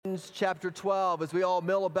Romans chapter 12. As we all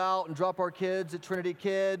mill about and drop our kids at Trinity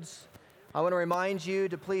Kids, I want to remind you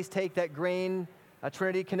to please take that green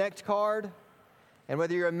Trinity Connect card. And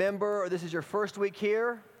whether you're a member or this is your first week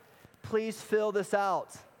here, please fill this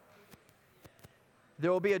out.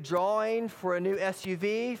 There will be a drawing for a new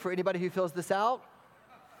SUV for anybody who fills this out.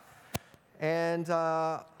 And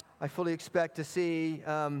I fully expect to see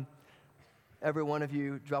every one of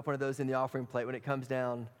you drop one of those in the offering plate when it comes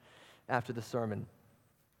down after the sermon.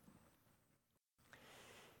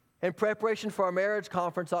 In preparation for our marriage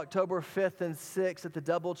conference, October 5th and 6th at the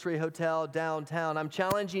Doubletree Hotel downtown, I'm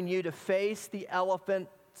challenging you to face the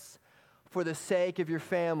elephants for the sake of your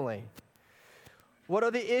family. What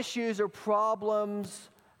are the issues or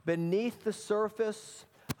problems beneath the surface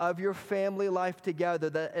of your family life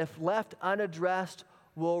together that, if left unaddressed,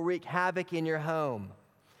 will wreak havoc in your home?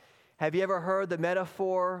 Have you ever heard the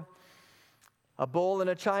metaphor, a bull in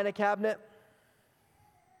a china cabinet?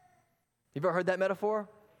 You've ever heard that metaphor?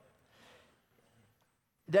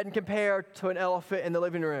 It doesn't compare to an elephant in the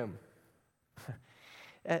living room.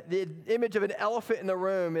 The image of an elephant in the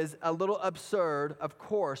room is a little absurd, of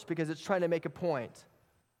course, because it's trying to make a point.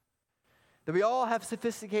 That we all have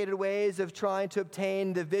sophisticated ways of trying to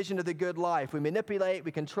obtain the vision of the good life. We manipulate,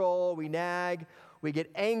 we control, we nag, we get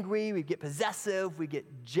angry, we get possessive, we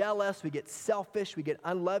get jealous, we get selfish, we get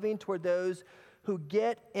unloving toward those who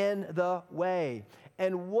get in the way.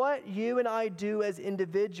 And what you and I do as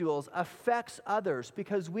individuals affects others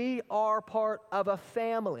because we are part of a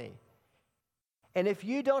family. And if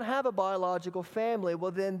you don't have a biological family, well,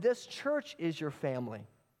 then this church is your family.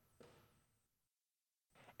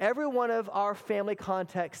 Every one of our family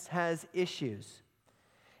contexts has issues.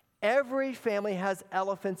 Every family has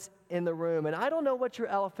elephants in the room, and I don't know what your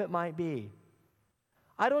elephant might be.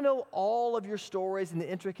 I don't know all of your stories and the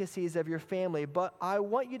intricacies of your family, but I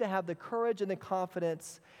want you to have the courage and the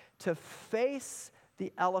confidence to face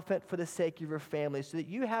the elephant for the sake of your family so that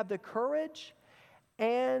you have the courage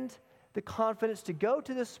and the confidence to go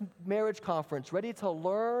to this marriage conference ready to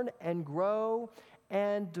learn and grow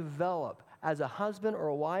and develop as a husband or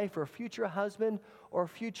a wife or a future husband or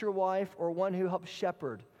future wife or one who helps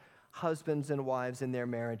shepherd husbands and wives in their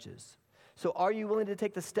marriages. So are you willing to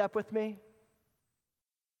take the step with me?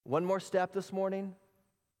 One more step this morning?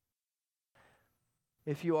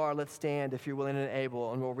 If you are, let's stand if you're willing and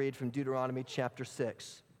able, and we'll read from Deuteronomy chapter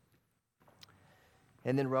 6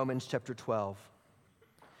 and then Romans chapter 12.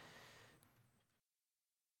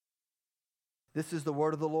 This is the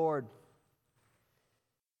word of the Lord.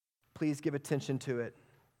 Please give attention to it.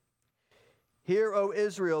 Hear, O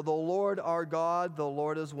Israel, the Lord our God, the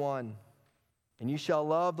Lord is one. And you shall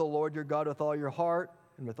love the Lord your God with all your heart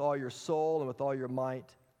and with all your soul and with all your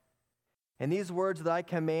might. And these words that I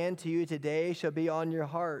command to you today shall be on your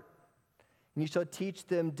heart. And you shall teach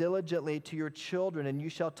them diligently to your children, and you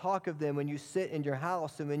shall talk of them when you sit in your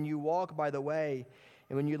house, and when you walk by the way,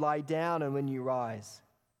 and when you lie down, and when you rise.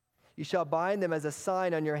 You shall bind them as a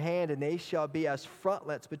sign on your hand, and they shall be as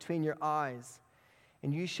frontlets between your eyes.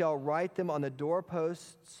 And you shall write them on the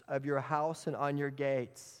doorposts of your house and on your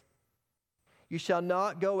gates. You shall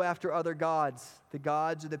not go after other gods, the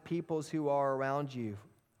gods of the peoples who are around you.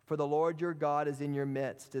 For the Lord your God is in your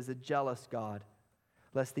midst, as a jealous God,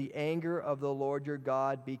 lest the anger of the Lord your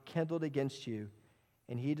God be kindled against you,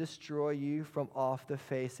 and he destroy you from off the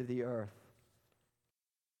face of the earth.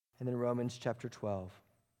 And then Romans chapter 12.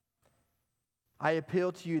 I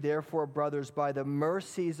appeal to you, therefore, brothers, by the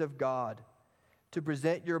mercies of God, to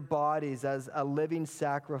present your bodies as a living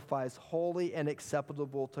sacrifice, holy and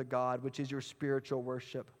acceptable to God, which is your spiritual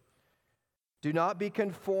worship. Do not be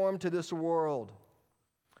conformed to this world,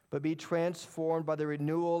 but be transformed by the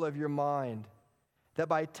renewal of your mind, that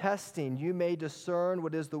by testing you may discern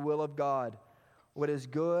what is the will of God, what is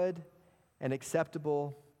good and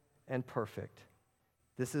acceptable and perfect.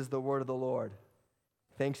 This is the word of the Lord.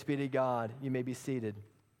 Thanks be to God. You may be seated,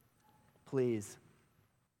 please.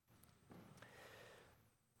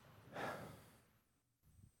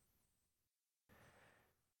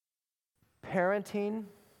 Parenting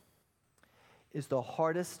is the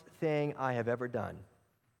hardest thing I have ever done.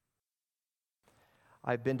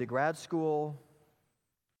 I've been to grad school.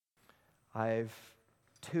 I've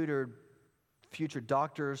tutored future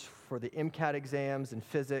doctors for the MCAT exams in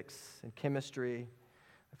physics and chemistry.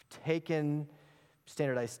 I've taken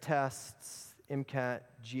standardized tests, MCAT,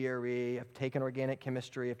 GRE. I've taken organic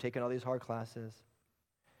chemistry. I've taken all these hard classes.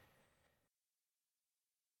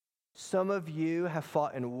 Some of you have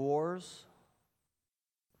fought in wars.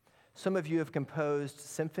 Some of you have composed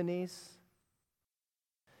symphonies.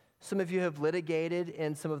 Some of you have litigated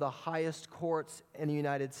in some of the highest courts in the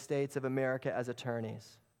United States of America as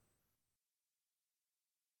attorneys.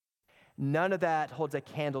 None of that holds a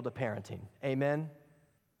candle to parenting. Amen?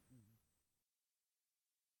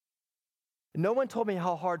 No one told me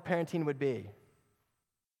how hard parenting would be.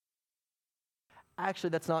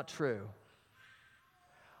 Actually, that's not true.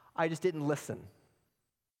 I just didn't listen.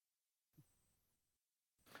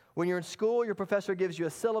 When you're in school, your professor gives you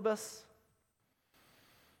a syllabus.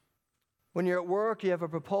 When you're at work, you have a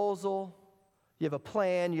proposal, you have a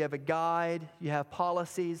plan, you have a guide, you have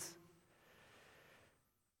policies.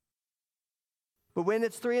 But when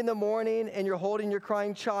it's 3 a.m. and you're holding your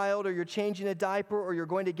crying child, or you're changing a diaper, or you're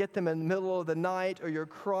going to get them in the middle of the night, or you're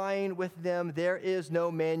crying with them, there is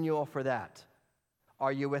no manual for that.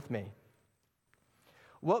 Are you with me?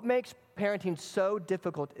 What makes parenting so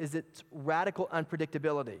difficult is its radical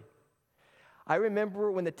unpredictability. I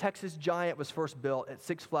remember when the Texas Giant was first built at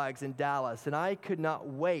Six Flags in Dallas, and I could not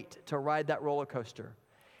wait to ride that roller coaster.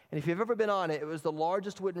 And if you've ever been on it, it was the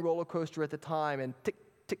largest wooden roller coaster at the time, and tick,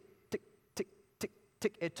 tick, tick, tick, tick,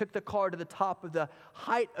 tick, it took the car to the top of the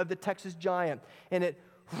height of the Texas Giant, and it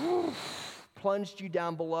plunged you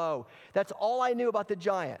down below. That's all I knew about the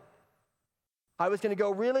Giant. I was going to go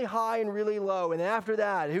really high and really low, and after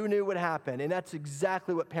that, who knew what happened? And that's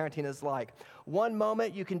exactly what parenting is like. One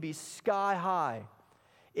moment, you can be sky high.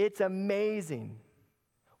 It's amazing.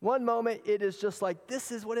 One moment, it is just like,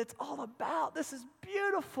 this is what it's all about. This is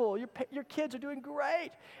beautiful. Your kids are doing great.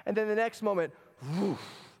 And then the next moment,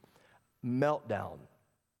 meltdown.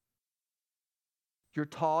 Your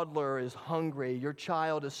toddler is hungry. Your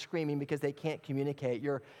child is screaming because they can't communicate.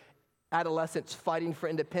 Your adolescents fighting for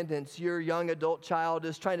independence. Your young adult child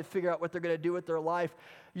is trying to figure out what they're going to do with their life.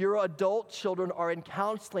 Your adult children are in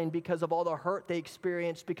counseling because of all the hurt they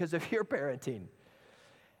experienced because of your parenting.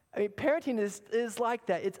 I mean, parenting is like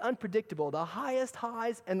that. It's unpredictable. The highest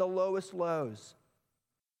highs and the lowest lows.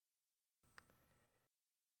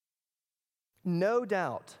 No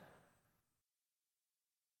doubt,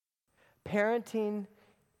 parenting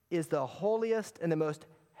is the holiest and the most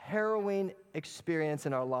harrowing experience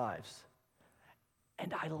in our lives.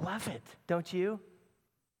 And I love it, don't you?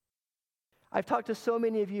 I've talked to so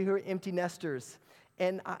many of you who are empty nesters,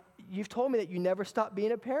 and you've told me that you never stop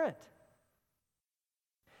being a parent.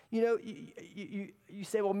 You know, you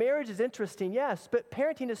say, well, marriage is interesting, yes, but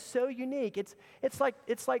parenting is so unique. It's like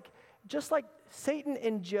just like Satan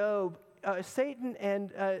and Job, Satan and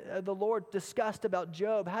the Lord discussed about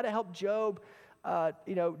Job, how to help Job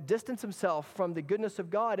distance himself from the goodness of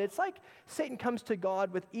God. It's like Satan comes to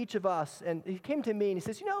God with each of us, and he came to me and he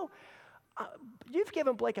says, you've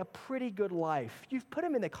given Blake a pretty good life. You've put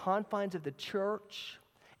him in the confines of the church,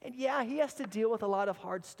 and yeah, he has to deal with a lot of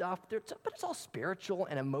hard stuff, but it's all spiritual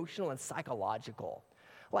and emotional and psychological.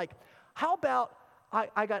 Like, how about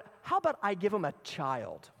I give him a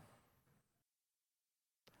child?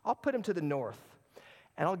 I'll put him to the north,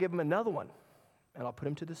 and I'll give him another one, and I'll put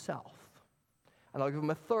him to the south. And I'll give him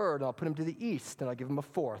a third, and I'll put him to the east, and I'll give him a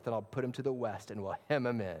fourth, and I'll put him to the west, and we'll hem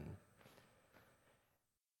him in.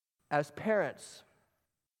 As parents,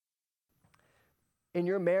 in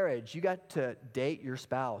your marriage, you got to date your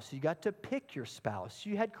spouse. You got to pick your spouse.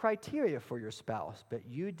 You had criteria for your spouse, but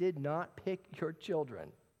you did not pick your children.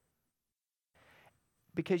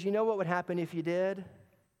 Because you know what would happen if you did?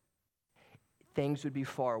 Things would be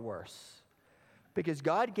far worse. Because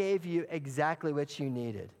God gave you exactly what you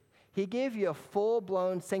needed. He gave you a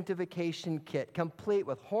full-blown sanctification kit, complete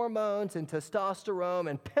with hormones and testosterone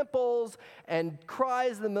and pimples and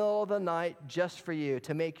cries in the middle of the night just for you,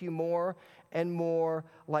 to make you more and more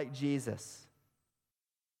like Jesus.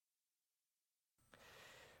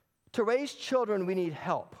 To raise children, we need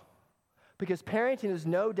help, because parenting is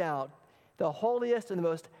no doubt the holiest and the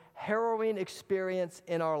most harrowing experience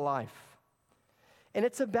in our life. And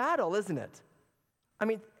it's a battle, isn't it? I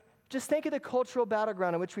mean, just think of the cultural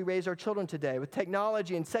battleground in which we raise our children today, with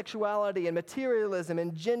technology and sexuality and materialism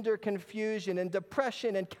and gender confusion and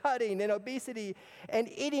depression and cutting and obesity and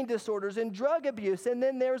eating disorders and drug abuse. And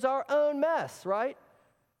then there's our own mess, right?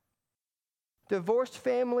 Divorced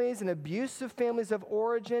families and abusive families of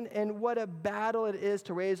origin, and what a battle it is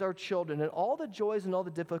to raise our children. And all the joys and all the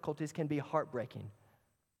difficulties can be heartbreaking.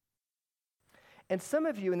 And some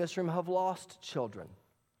of you in this room have lost children.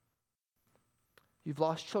 You've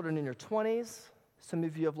lost children in your 20s. Some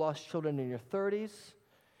of you have lost children in your 30s.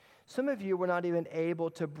 Some of you were not even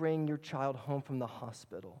able to bring your child home from the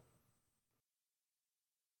hospital.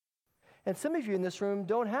 And some of you in this room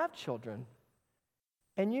don't have children.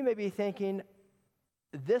 And you may be thinking,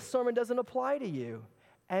 this sermon doesn't apply to you.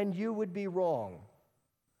 And you would be wrong.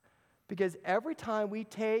 Because every time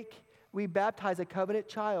we baptize a covenant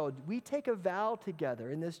child, we take a vow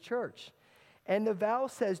together in this church. And the vow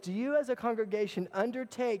says, do you as a congregation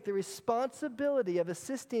undertake the responsibility of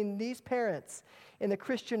assisting these parents in the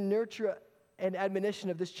Christian nurture and admonition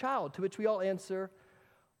of this child? To which we all answer,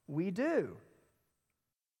 we do.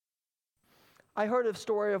 I heard a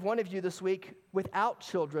story of one of you this week without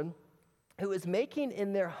children who is making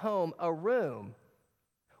in their home a room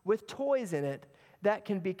with toys in it that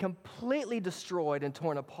can be completely destroyed and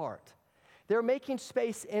torn apart. They're making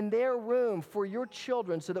space in their room for your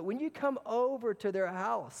children so that when you come over to their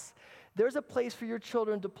house, there's a place for your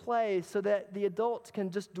children to play so that the adults can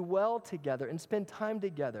just dwell together and spend time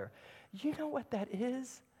together. You know what that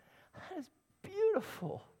is? That is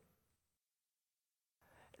beautiful.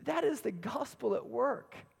 That is the gospel at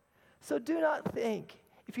work. So do not think,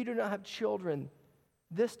 if you do not have children,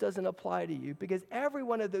 this doesn't apply to you, because every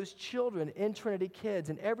one of those children in Trinity Kids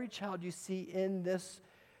and every child you see in this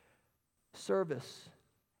service,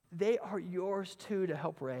 they are yours too to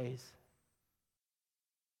help raise.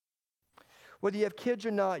 Whether you have kids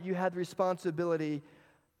or not, you have the responsibility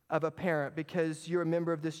of a parent because you're a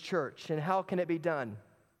member of this church. And how can it be done?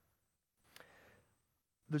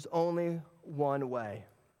 There's only one way.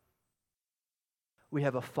 We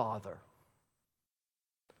have a Father,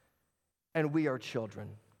 and we are children.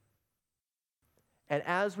 And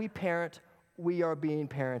as we parent, we are being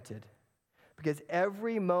parented. Because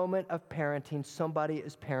every moment of parenting, somebody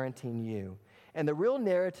is parenting you. And the real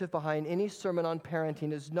narrative behind any sermon on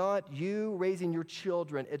parenting is not you raising your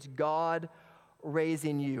children, it's God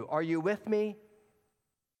raising you. Are you with me?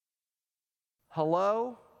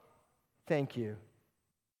 Hello? Thank you.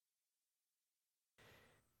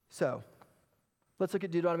 So, let's look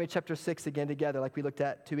at Deuteronomy chapter 6 again together like we looked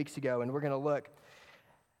at 2 weeks ago, and we're going to look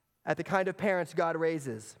at the kind of parents God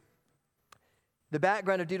raises. The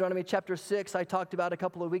background of Deuteronomy chapter 6 I talked about a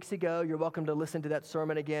couple of weeks ago. You're welcome to listen to that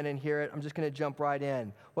sermon again and hear it. I'm just going to jump right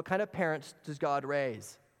in. What kind of parents does God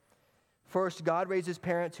raise? First, God raises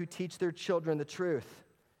parents who teach their children the truth.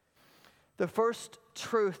 The first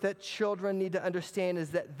truth that children need to understand is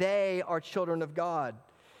that they are children of God.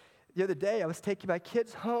 The other day, I was taking my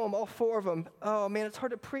kids home, all four of them. Oh, man, it's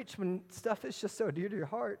hard to preach when stuff is just so dear to your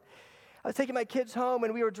heart. I was taking my kids home,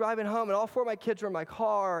 and we were driving home, and all four of my kids were in my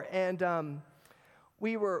car, and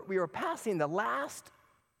we were passing the last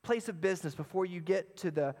place of business before you get to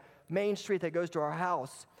the main street that goes to our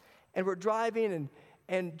house. And we're driving,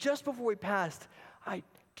 and just before we passed, I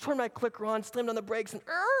turned my clicker on, slammed on the brakes, and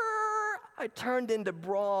I turned into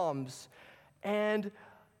Brahms. And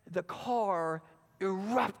the car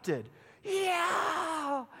erupted.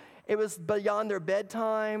 Yeah! It was beyond their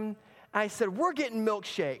bedtime. I said, we're getting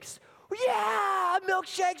milkshakes. Yeah,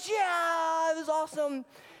 milkshakes, yeah, it was awesome.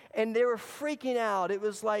 And they were freaking out. It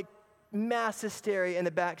was like mass hysteria in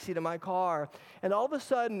the backseat of my car. And all of a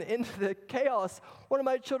sudden, into the chaos, one of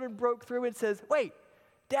my children broke through and says, wait,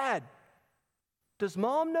 Dad, does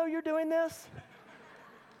Mom know you're doing this?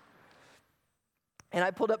 And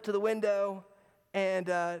I pulled up to the window, and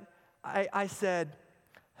I said,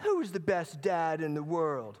 who's the best dad in the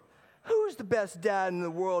world? Who's the best dad in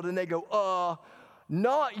the world? And they go,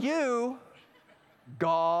 not you,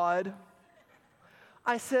 God.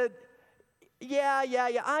 I said, yeah,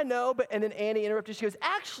 I know. And then Annie interrupted. She goes,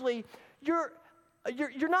 actually, you're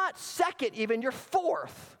not second even, you're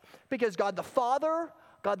fourth. Because God the Father,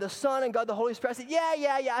 God the Son, and God the Holy Spirit. I said,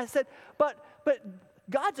 yeah. I said, but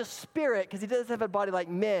God's a spirit because he doesn't have a body like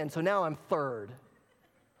men, so now I'm third.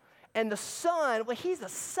 And the Son, well, he's a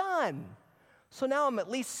son. So now I'm at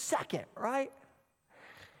least second, right?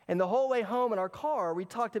 And the whole way home in our car, we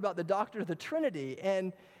talked about the doctrine of the Trinity,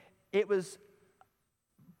 and it was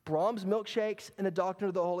Brahms milkshakes and the doctrine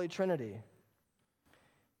of the Holy Trinity.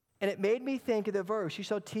 And it made me think of the verse, you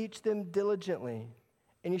shall teach them diligently,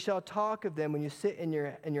 and you shall talk of them when you sit in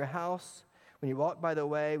your house, when you walk by the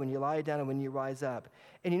way, when you lie down, and when you rise up.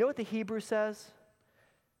 And you know what the Hebrew says?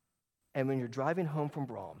 And when you're driving home from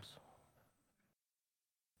Brahms.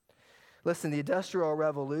 Listen, the Industrial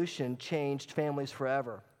Revolution changed families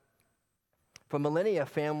forever. For millennia,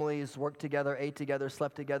 families worked together, ate together,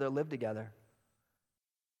 slept together, lived together.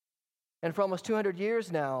 And for almost 200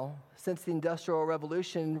 years now, since the Industrial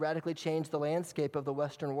Revolution radically changed the landscape of the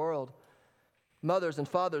Western world, mothers and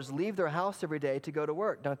fathers leave their house every day to go to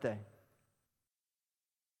work, don't they?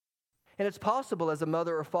 And it's possible as a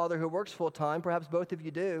mother or father who works full-time, perhaps both of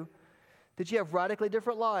you do, that you have radically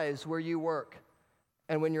different lives where you work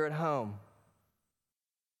and when you're at home.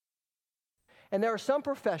 And there are some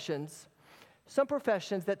professions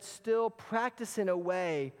that still practice in a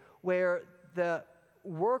way where the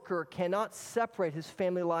worker cannot separate his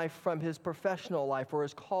family life from his professional life or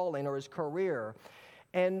his calling or his career.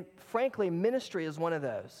 And frankly, ministry is one of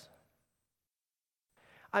those.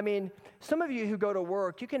 I mean, some of you who go to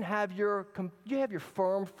work, you have your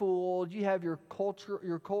firm fooled, you have your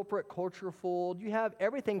corporate culture fooled, you have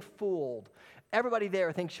everything fooled. Everybody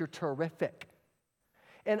there thinks you're terrific.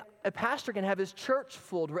 And a pastor can have his church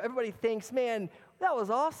fooled where everybody thinks, man, that was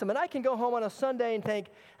awesome. And I can go home on a Sunday and think,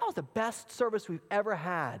 that was the best service we've ever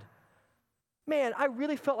had. Man, I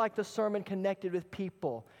really felt like the sermon connected with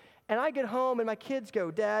people. And I get home and my kids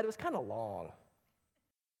go, Dad, it was kind of long.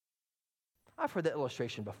 I've heard that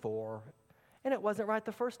illustration before, and it wasn't right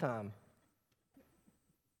the first time.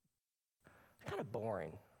 It's kind of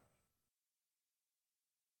boring.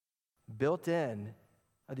 Built in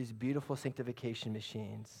are these beautiful sanctification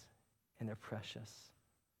machines, and they're precious.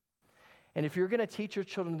 And if you're going to teach your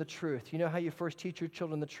children the truth, you know how you first teach your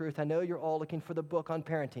children the truth? I know you're all looking for the book on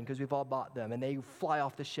parenting because we've all bought them, and they fly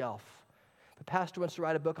off the shelf. The pastor wants to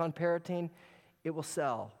write a book on parenting, it will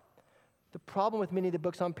sell. The problem with many of the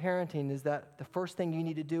books on parenting is that the first thing you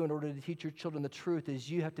need to do in order to teach your children the truth is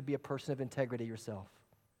you have to be a person of integrity yourself.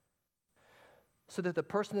 So that the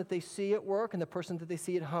person that they see at work and the person that they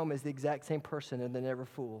see at home is the exact same person and they're never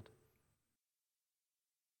fooled.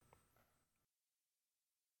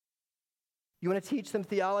 You want to teach them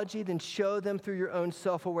theology? Then show them through your own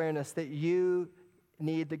self-awareness that you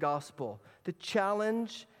need the gospel. The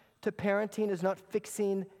challenge to parenting is not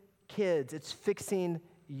fixing kids, it's fixing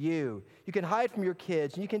you. You can hide from your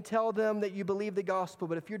kids and you can tell them that you believe the gospel,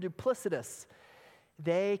 but if you're duplicitous,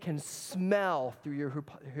 they can smell through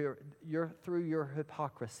your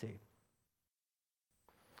hypocrisy.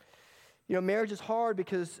 You know, marriage is hard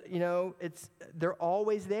because, they're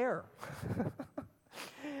always there.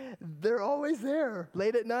 They're always there.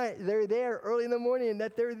 Late at night, they're there. Early in the morning,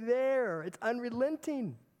 that they're there. It's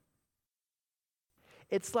unrelenting.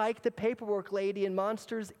 It's like the paperwork lady in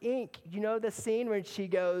Monsters, Inc. You know the scene where she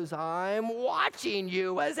goes, I'm watching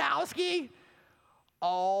you, Wazowski.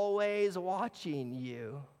 Always watching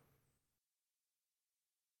you.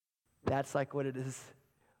 That's like what it is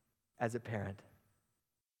as a parent.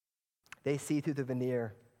 They see through the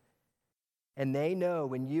veneer. And they know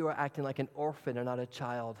when you are acting like an orphan and not a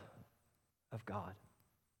child of God.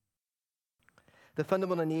 The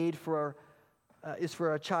fundamental need is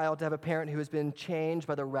for a child to have a parent who has been changed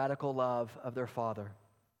by the radical love of their father.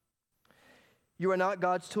 You are not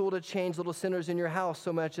God's tool to change little sinners in your house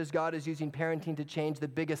so much as God is using parenting to change the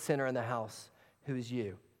biggest sinner in the house, who is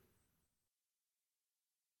you.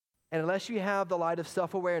 And unless you have the light of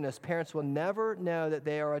self-awareness, parents will never know that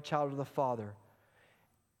they are a child of the Father.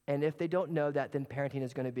 And if they don't know that, then parenting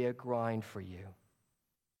is going to be a grind for you.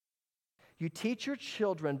 You teach your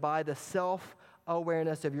children by the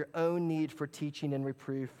self-awareness of your own need for teaching and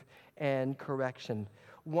reproof and correction.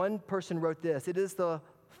 One person wrote this, it is the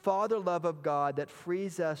Father love of God that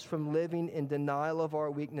frees us from living in denial of our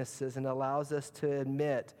weaknesses and allows us to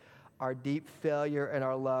admit our deep failure and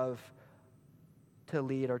our love to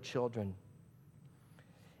lead our children.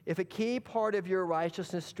 If a key part of your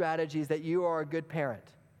righteousness strategy is that you are a good parent,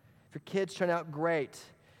 if your kids turn out great,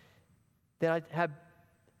 then I have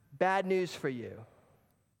bad news for you.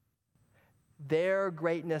 Their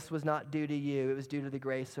greatness was not due to you, it was due to the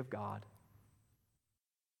grace of God.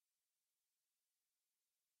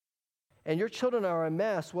 And your children are a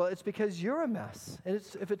mess, well, it's because you're a mess. And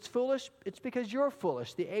if it's foolish, it's because you're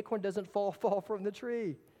foolish. The acorn doesn't fall from the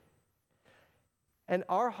tree. And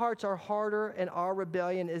our hearts are harder and our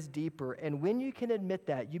rebellion is deeper. And when you can admit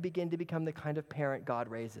that, you begin to become the kind of parent God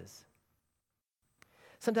raises.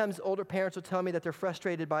 Sometimes older parents will tell me that they're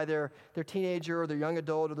frustrated by their teenager or their young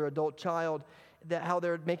adult or their adult child, that how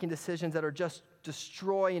they're making decisions that are just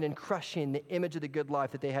destroying and crushing the image of the good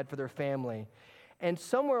life that they had for their family. And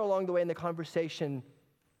somewhere along the way in the conversation,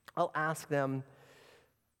 I'll ask them,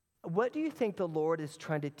 what do you think the Lord is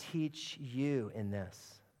trying to teach you in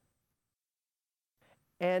this?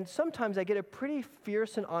 And sometimes I get a pretty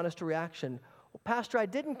fierce and honest reaction. Well, Pastor, I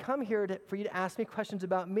didn't come here for you to ask me questions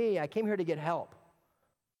about me. I came here to get help.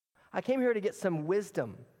 I came here to get some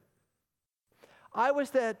wisdom. I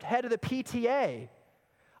was the head of the PTA.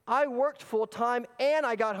 I worked full time and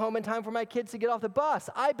I got home in time for my kids to get off the bus.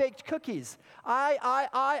 I baked cookies.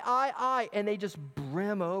 And they just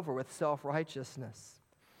brim over with self-righteousness.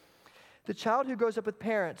 The child who grows up with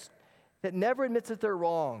parents that never admits that they're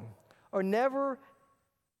wrong or never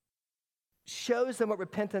shows them what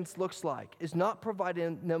repentance looks like is not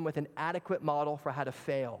providing them with an adequate model for how to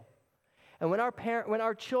fail. And when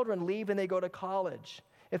our children leave and they go to college,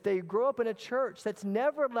 if they grow up in a church that's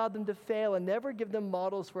never allowed them to fail and never give them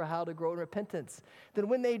models for how to grow in repentance, then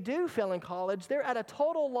when they do fail in college, they're at a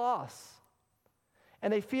total loss.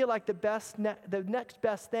 And they feel like the next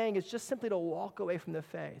best thing is just simply to walk away from the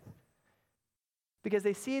faith. because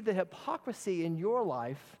they see the hypocrisy in your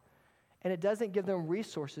life, and it doesn't give them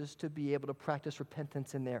resources to be able to practice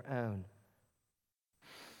repentance in their own.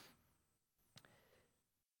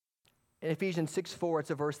 In Ephesians 6:4,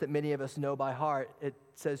 it's a verse that many of us know by heart. It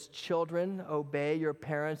says, "Children, obey your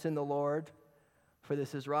parents in the Lord, for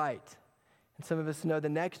this is right." And some of us know the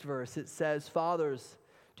next verse. It says, "Fathers,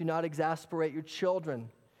 do not exasperate your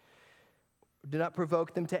children. Do not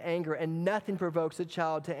provoke them to anger, and nothing provokes a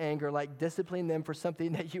child to anger like disciplining them for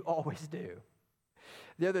something that you always do."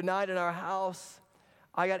 The other night in our house,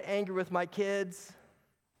 I got angry with my kids.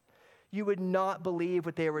 You would not believe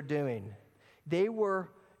what they were doing.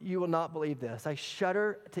 You will not believe this. I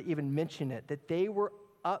shudder to even mention it, that they were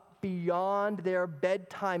up beyond their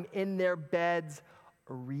bedtime in their beds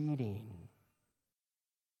reading.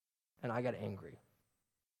 And I got angry.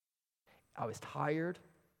 I was tired.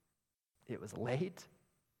 It was late.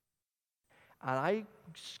 And I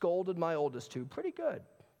scolded my oldest two pretty good.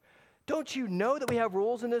 "Don't you know that we have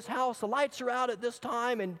rules in this house? The lights are out at this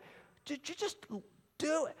time, and you just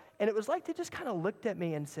do it." And it was like they just kind of looked at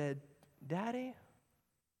me and said, "Daddy,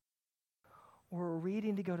 we're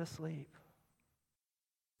reading to go to sleep."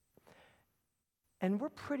 And we're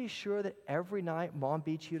pretty sure that every night Mom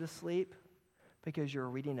beats you to sleep because you're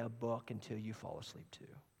reading a book until you fall asleep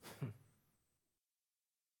too.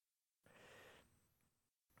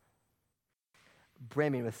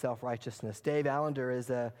 Brimming with self-righteousness. Dave Allender is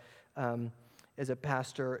a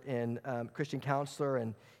pastor and Christian counselor,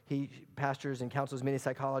 and he pastors and counsels many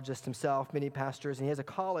psychologists himself, many pastors, and he has a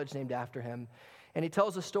college named after him. And he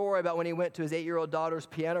tells a story about when he went to his 8-year-old daughter's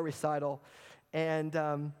piano recital,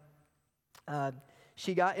 and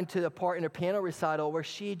she got into the part in her piano recital where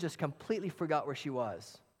she just completely forgot where she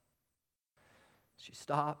was. She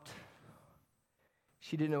stopped.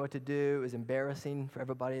 She didn't know what to do. It was embarrassing for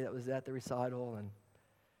everybody that was at the recital, and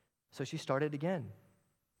so she started again.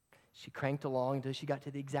 She cranked along until she got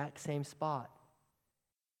to the exact same spot,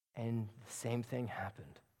 and the same thing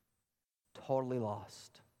happened. Totally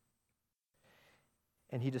lost.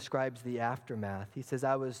 And he describes the aftermath. He says,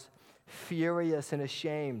 "I was furious and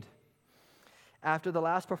ashamed. After the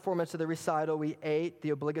last performance of the recital, we ate the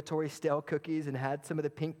obligatory stale cookies and had some of the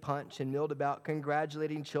pink punch and milled about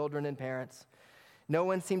congratulating children and parents. No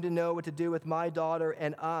one seemed to know what to do with my daughter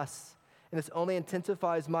and us, and this only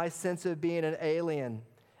intensifies my sense of being an alien,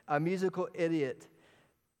 a musical idiot,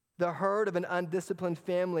 the herd of an undisciplined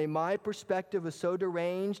family. My perspective was so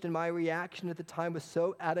deranged and my reaction at the time was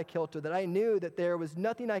so out of kilter that I knew that there was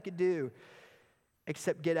nothing I could do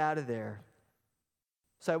except get out of there.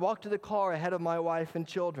 So I walked to the car ahead of my wife and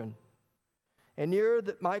children. And near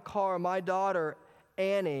my car, my daughter,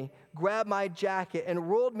 Annie, grabbed my jacket and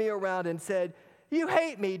rolled me around and said, 'You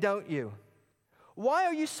hate me, don't you? Why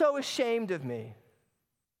are you so ashamed of me?'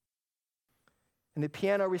 And the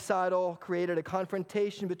piano recital created a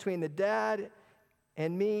confrontation between the dad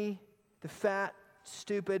and me, the fat,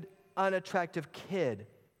 stupid, unattractive kid."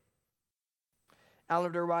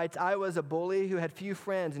 Allender writes, "I was a bully who had few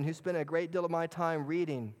friends and who spent a great deal of my time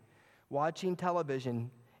reading, watching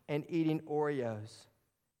television, and eating Oreos.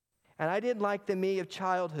 And I didn't like the me of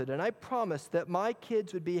childhood, and I promised that my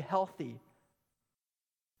kids would be healthy,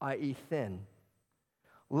 i.e. thin,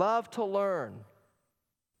 love to learn,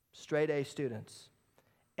 straight A students,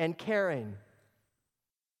 and caring,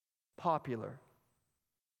 popular.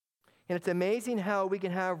 And it's amazing how we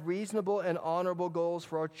can have reasonable and honorable goals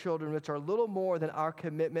for our children, which are little more than our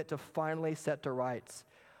commitment to finally set to rights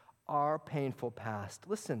our painful past."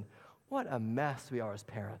 Listen, what a mess we are as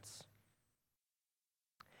parents.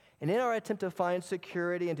 And in our attempt to find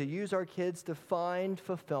security and to use our kids to find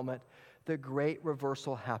fulfillment, the great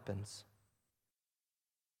reversal happens.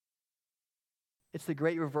 It's the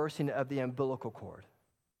great reversing of the umbilical cord.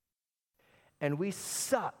 And we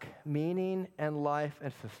suck meaning and life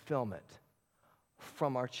and fulfillment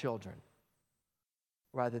from our children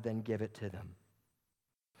rather than give it to them.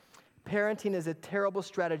 Parenting is a terrible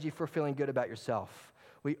strategy for feeling good about yourself.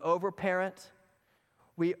 We overparent.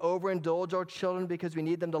 We overindulge our children because we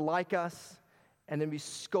need them to like us. And then we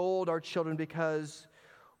scold our children because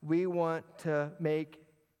we want to make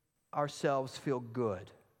ourselves feel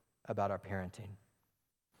good about our parenting.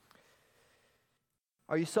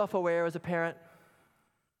 Are you self-aware as a parent?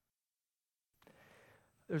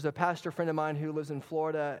 There's a pastor friend of mine who lives in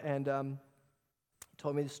Florida and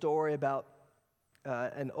told me the story about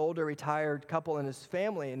an older retired couple in his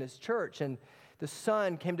family, in his church, and the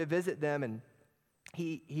son came to visit them, and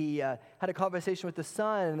he had a conversation with the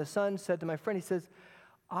son, and the son said to my friend, he says,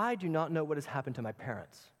 "I do not know what has happened to my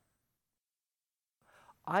parents.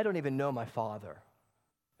 I don't even know my father,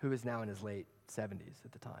 who is now in his late 70s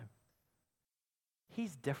at the time.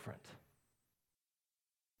 he's different.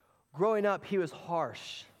 Growing up, he was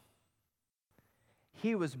harsh.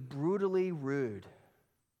 He was brutally rude.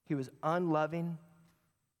 He was unloving.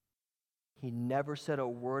 He never said a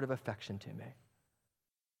word of affection to me.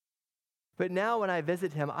 But now when I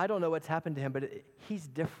visit him, I don't know what's happened to him, but he's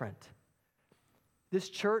different. This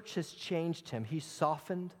church has changed him. He's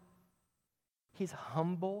softened. He's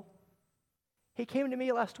humble. He came to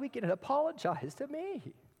me last weekend and apologized to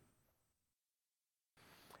me.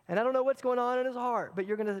 And I don't know what's going on in his heart, but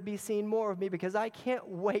you're going to be seeing more of me because I can't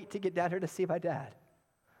wait to get down here to see my dad.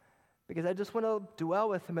 Because I just want to dwell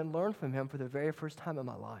with him and learn from him for the very first time in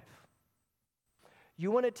my life.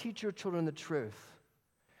 You want to teach your children the truth.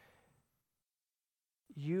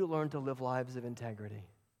 You learn to live lives of integrity.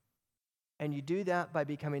 And you do that by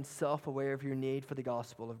becoming self-aware of your need for the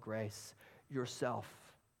gospel of grace yourself.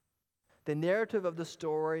 The narrative of the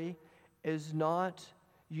story is not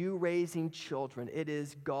you raising children. It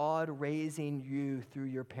is God raising you through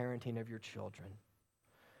your parenting of your children.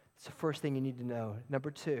 It's the first thing you need to know.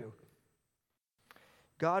 Number 2,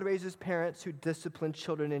 God raises parents who discipline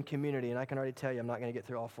children in community. And I can already tell you I'm not going to get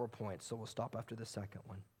through all 4 points, so we'll stop after the second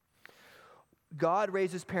one. God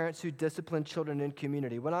raises parents who discipline children in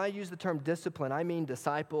community. When I use the term discipline, I mean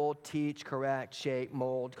disciple, teach, correct, shape,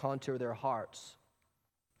 mold, contour their hearts.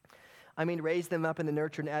 I mean raise them up in the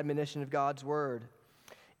nurture and admonition of God's word.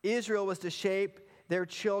 Israel was to shape their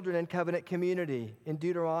children in covenant community in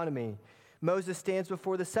Deuteronomy. Moses stands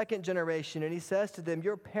before the second generation and he says to them,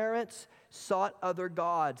 your parents sought other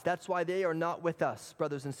gods. That's why they are not with us,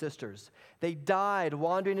 brothers and sisters. They died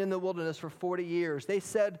wandering in the wilderness for 40 years. They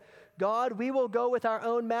said, God, we will go with our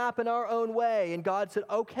own map and our own way. And God said,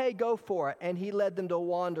 okay, go for it. And he led them to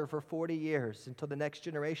wander for 40 years until the next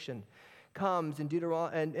generation comes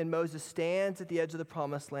and Moses stands at the edge of the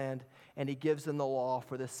promised land and he gives them the law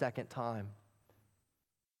for the second time.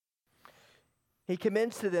 He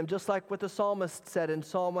commends to them, just like what the psalmist said in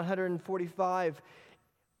Psalm 145,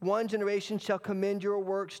 one generation shall commend your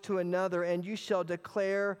works to another, and you shall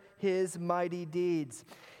declare his mighty deeds.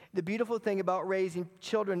 The beautiful thing about raising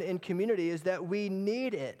children in community is that we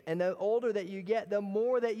need it. And the older that you get, the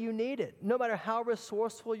more that you need it. No matter how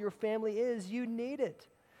resourceful your family is, you need it.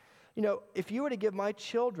 You know, if you were to give my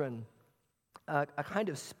children a kind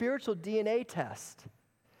of spiritual DNA test,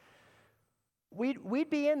 we'd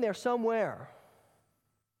be in there somewhere.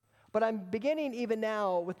 But I'm beginning even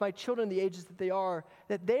now with my children, the ages that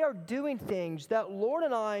they are doing things that Lord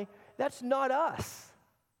and I, that's not us.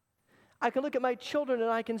 I can look at my children and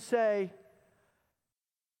I can say,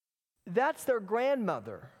 that's their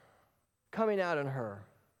grandmother coming out in her.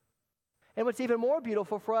 And what's even more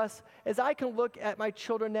beautiful for us is I can look at my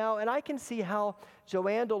children now and I can see how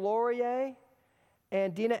Joanne Delorier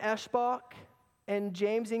and Dina Eschbach and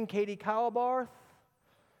James and Katie Kylebarth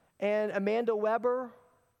and Amanda Weber,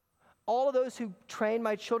 all of those who train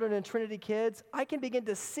my children in Trinity Kids, I can begin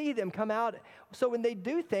to see them come out. So when they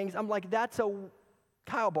do things, I'm like, that's a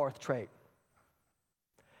Kylebarth trait.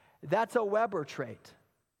 That's a Weber trait.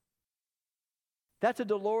 That's a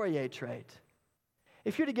Delorier trait.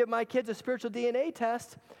 If you were to give my kids a spiritual DNA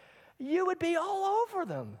test, you would be all over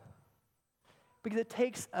them. Because it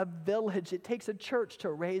takes a village, it takes a church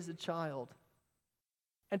to raise a child.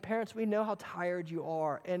 And parents, we know how tired you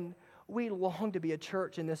are, and we long to be a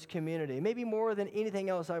church in this community. Maybe more than anything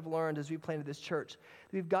else I've learned as we planted this church,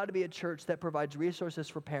 we've got to be a church that provides resources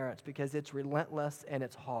for parents because it's relentless and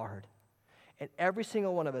it's hard. And every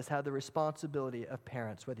single one of us have the responsibility of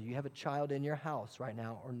parents, whether you have a child in your house right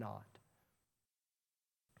now or not.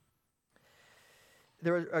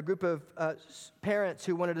 There were a group of parents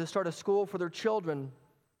who wanted to start a school for their children,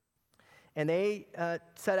 and they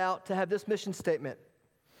set out to have this mission statement.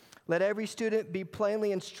 Let every student be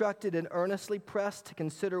plainly instructed and earnestly pressed to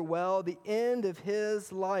consider well the end of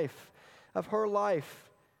his life, of her life.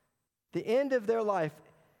 The end of their life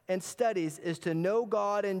and studies is to know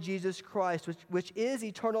God and Jesus Christ, which is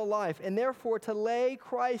eternal life, and therefore to lay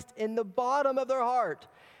Christ in the bottom of their heart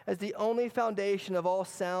as the only foundation of all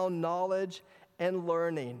sound knowledge and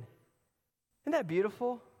learning. Isn't that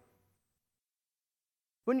beautiful?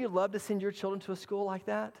 Wouldn't you love to send your children to a school like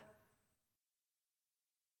that?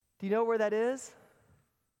 Do you know where that is?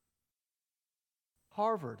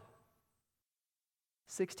 Harvard,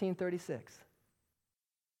 1636.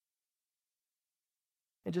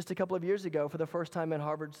 And just a couple of years ago, for the first time in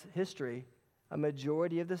Harvard's history, a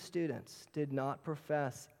majority of the students did not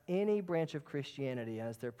profess any branch of Christianity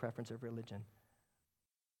as their preference of religion.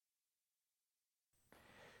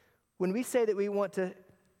 When we say that we want to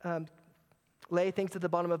lay things at the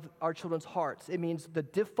bottom of our children's hearts, it means the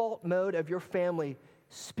default mode of your family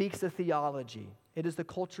speaks a theology. It is the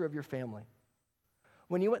culture of your family.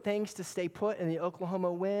 When you want things to stay put in the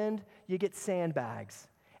Oklahoma wind, you get sandbags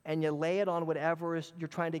and you lay it on whatever you're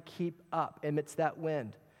trying to keep up amidst that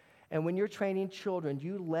wind. And when you're training children,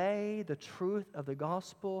 you lay the truth of the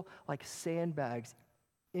gospel like sandbags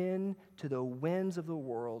into the winds of the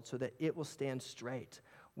world so that it will stand straight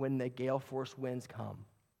when the gale force winds come.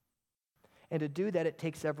 And to do that, it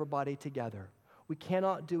takes everybody together. We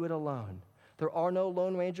cannot do it alone. There are no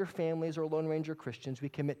Lone Ranger families or Lone Ranger Christians. We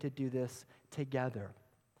commit to do this together.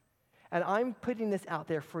 And I'm putting this out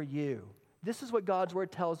there for you. This is what God's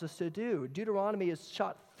word tells us to do. Deuteronomy is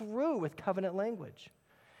shot through with covenant language.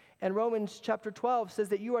 And Romans chapter 12 says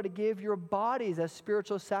that you are to give your bodies as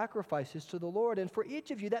spiritual sacrifices to the Lord. And for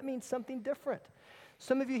each of you, that means something different.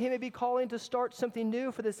 Some of you, he may be calling to start something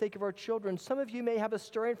new for the sake of our children. Some of you may have a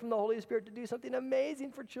stirring from the Holy Spirit to do something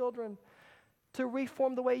amazing for children, to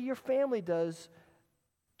reform the way your family does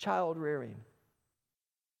child rearing.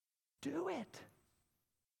 Do it.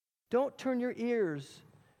 Don't turn your ears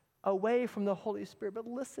away from the Holy Spirit, but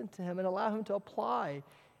listen to him and allow him to apply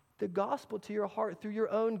the gospel to your heart through your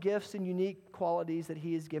own gifts and unique qualities that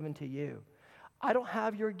he has given to you. I don't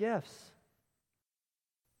have your gifts.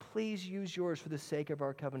 Please use yours for the sake of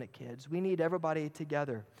our covenant kids. We need everybody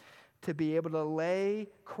together to be able to lay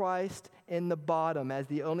Christ in the bottom as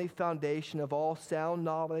the only foundation of all sound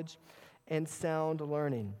knowledge and sound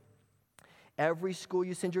learning. Every school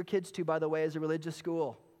you send your kids to, by the way, is a religious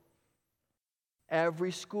school.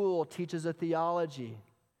 Every school teaches a theology.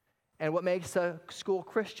 And what makes a school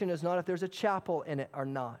Christian is not if there's a chapel in it or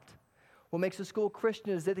not. What makes a school Christian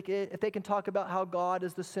is that if they can talk about how God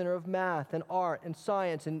is the center of math and art and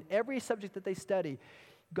science and every subject that they study,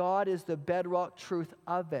 God is the bedrock truth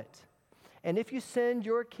of it. And if you send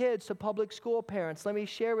your kids to public school, parents, let me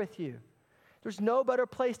share with you, there's no better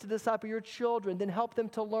place to disciple your children than help them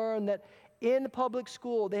to learn that in public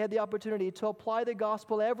school, they have the opportunity to apply the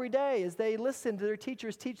gospel every day as they listen to their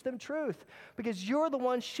teachers teach them truth, because you're the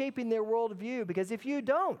one shaping their worldview. Because if you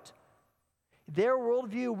don't, their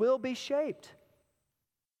worldview will be shaped.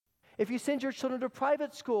 If you send your children to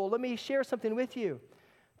private school, let me share something with you.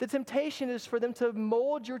 The temptation is for them to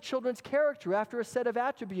mold your children's character after a set of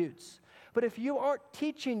attributes. But if you aren't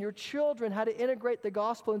teaching your children how to integrate the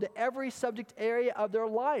gospel into every subject area of their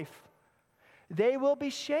life, they will be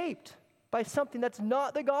shaped by something that's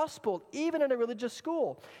not the gospel, even in a religious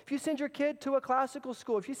school. If you send your kid to a classical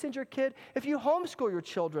school, if you homeschool your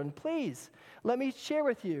children, please, let me share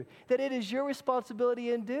with you that it is your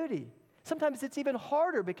responsibility and duty. Sometimes it's even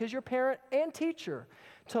harder because you're parent and teacher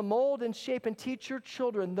to mold and shape and teach your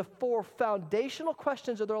children the 4 foundational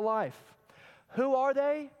questions of their life. Who are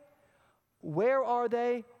they? Where are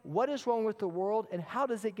they? What is wrong with the world? And how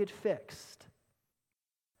does it get fixed?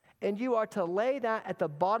 And you are to lay that at the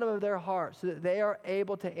bottom of their heart so that they are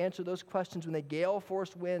able to answer those questions when the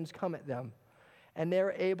gale-force winds come at them. And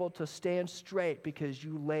they're able to stand straight because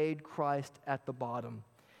you laid Christ at the bottom.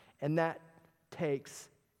 And that takes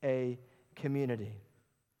a community.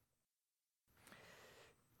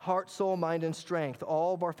 Heart, soul, mind, and strength.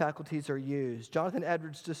 All of our faculties are used. Jonathan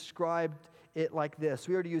Edwards described it like this: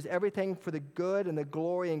 we are to use everything for the good and the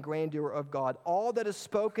glory and grandeur of God. All that is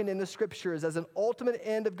spoken in the scriptures as an ultimate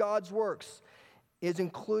end of God's works is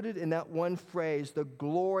included in that one phrase, the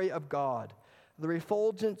glory of God. The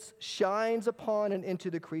refulgence shines upon and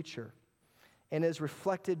into the creature and is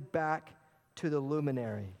reflected back to the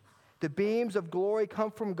luminary. The beams of glory come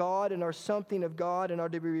from God and are something of God and are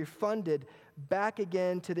to be refunded back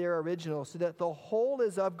again to their original, so that the whole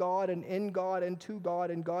is of God and in God and to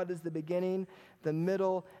God, and God is the beginning, the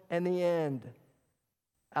middle, and the end.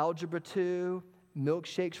 Algebra 2,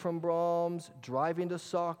 milkshakes from Brahms, driving to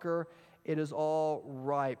soccer, it is all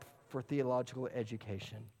ripe for theological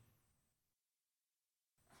education.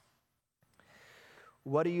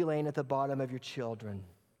 What are you laying at the bottom of your children?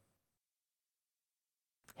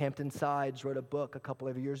 Hampton Sides wrote a book a couple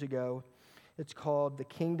of years ago. It's called The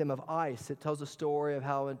Kingdom of Ice. It tells a story of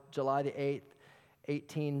how on July the 8th,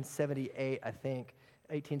 1878,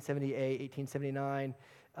 1879,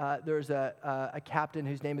 there's a captain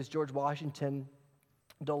whose name is George Washington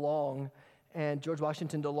DeLong. And George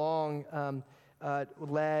Washington DeLong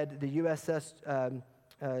led the USS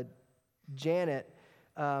Janet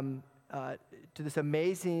to this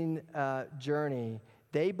amazing journey.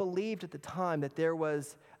 They believed at the time that there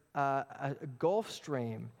was a Gulf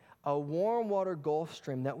Stream, a warm water Gulf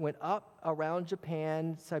Stream that went up around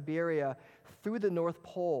Japan, Siberia, through the North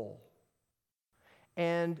Pole.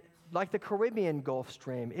 And like the Caribbean Gulf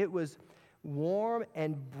Stream, it was warm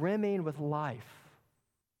and brimming with life.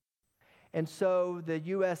 And so the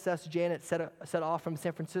USS Janet set off from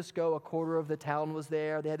San Francisco. A quarter of the town was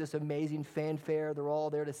there. They had this amazing fanfare. They're all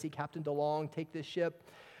there to see Captain DeLong take this ship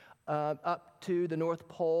up to the North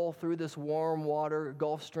Pole through this warm water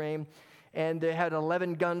Gulf Stream. And they had an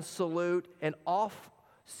 11-gun salute, and off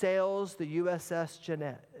sails the USS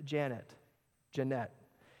Janet.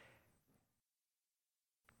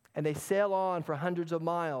 And they sail on for hundreds of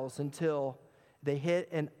miles until they hit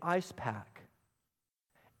an ice pack,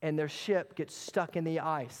 and their ship gets stuck in the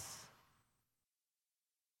ice,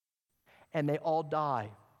 and they all die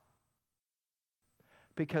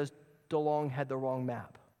because DeLong had the wrong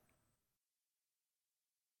map.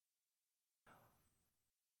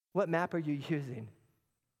 What map are you using?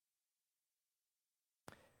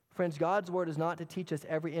 Friends, God's word is not to teach us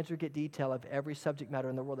every intricate detail of every subject matter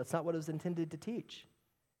in the world. That's not what it was intended to teach.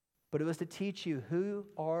 But it was to teach you, who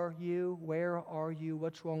are you, where are you,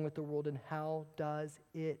 what's wrong with the world, and how does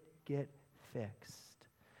it get fixed?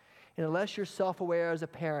 And unless you're self-aware as a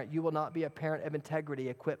parent, you will not be a parent of integrity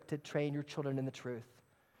equipped to train your children in the truth.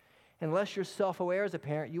 Unless you're self-aware as a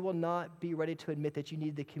parent, you will not be ready to admit that you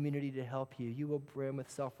need the community to help you. You will brim with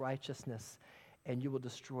self-righteousness, and you will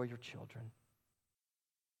destroy your children.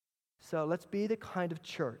 So let's be the kind of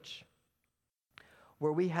church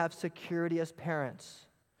where we have security as parents,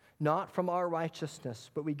 not from our righteousness,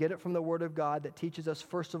 but we get it from the Word of God that teaches us,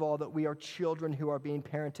 first of all, that we are children who are being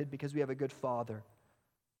parented because we have a good Father.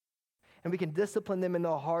 And we can discipline them in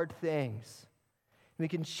the hard things. We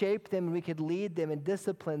can shape them, and we can lead them and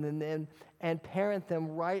discipline them and parent them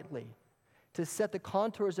rightly to set the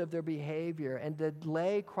contours of their behavior and to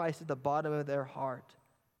lay Christ at the bottom of their heart.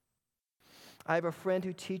 I have a friend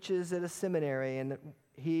who teaches at a seminary, and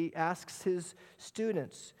he asks his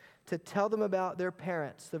students to tell them about their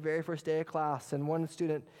parents the very first day of class. And one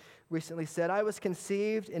student recently said, "I was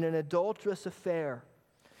conceived in an adulterous affair.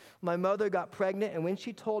 My mother got pregnant, and when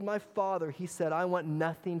she told my father, he said, 'I want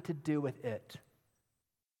nothing to do with it.'"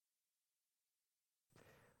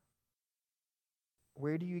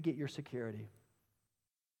 Where do you get your security?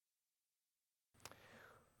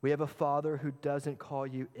 We have a Father who doesn't call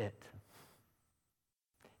you it.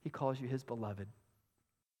 He calls you his beloved.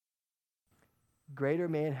 Greater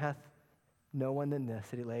man hath no one than this,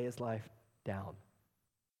 that he lay his life down.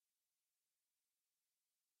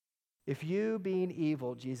 If you, being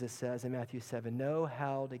evil, Jesus says in Matthew 7, know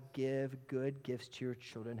how to give good gifts to your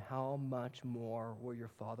children, how much more will your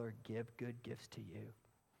Father give good gifts to you?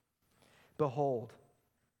 Behold,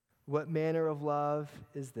 what manner of love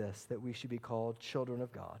is this, that we should be called children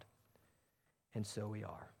of God? And so we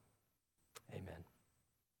are. Amen.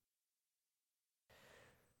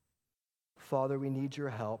 Father, we need your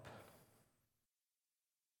help.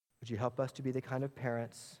 Would you help us to be the kind of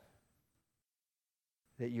parents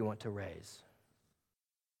that you want to raise?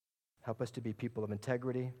 Help us to be people of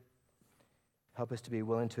integrity. Help us to be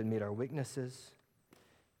willing to admit our weaknesses.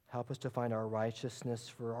 Help us to find our righteousness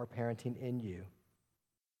for our parenting in you.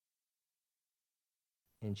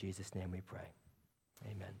 In Jesus' name we pray.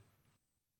 Amen.